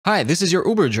Hi, this is your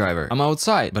Uber driver. I'm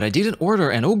outside, but I didn't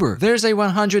order an Uber. There's a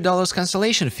 $100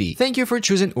 cancellation fee. Thank you for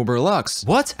choosing Uber Lux.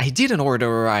 What? I didn't order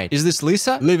a ride. Is this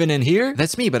Lisa? Living in here?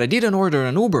 That's me, but I didn't order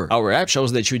an Uber. Our app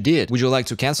shows that you did. Would you like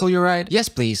to cancel your ride? Yes,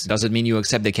 please. Does it mean you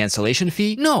accept the cancellation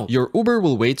fee? No. Your Uber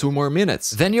will wait 2 more minutes.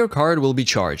 Then your card will be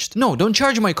charged. No, don't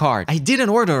charge my card. I didn't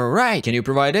order a ride. Can you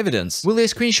provide evidence? Will a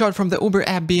screenshot from the Uber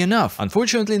app be enough?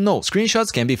 Unfortunately, no.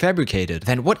 Screenshots can be fabricated.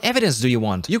 Then what evidence do you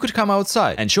want? You could come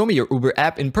outside and show me your Uber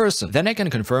app in person. Then I can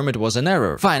confirm it was an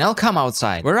error. Fine, I'll come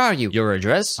outside. Where are you? Your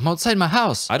address? I'm outside my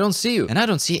house. I don't see you. And I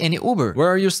don't see any Uber. Where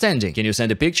are you standing? Can you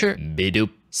send a picture? Bidoop.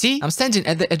 See? I'm standing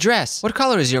at the address. What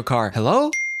color is your car?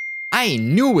 Hello? I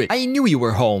knew it. I knew you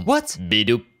were home. What?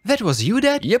 Bidoop. That was you,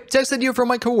 Dad? Yep, texted you from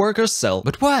my coworker's cell.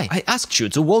 But why? I asked you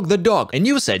to walk the dog, and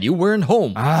you said you weren't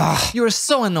home. Ah, you're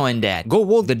so annoying, Dad. Go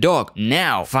walk the dog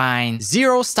now. Fine.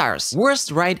 0 stars.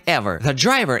 Worst ride ever. The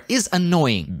driver is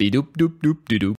annoying. Bidoop doop doop doop.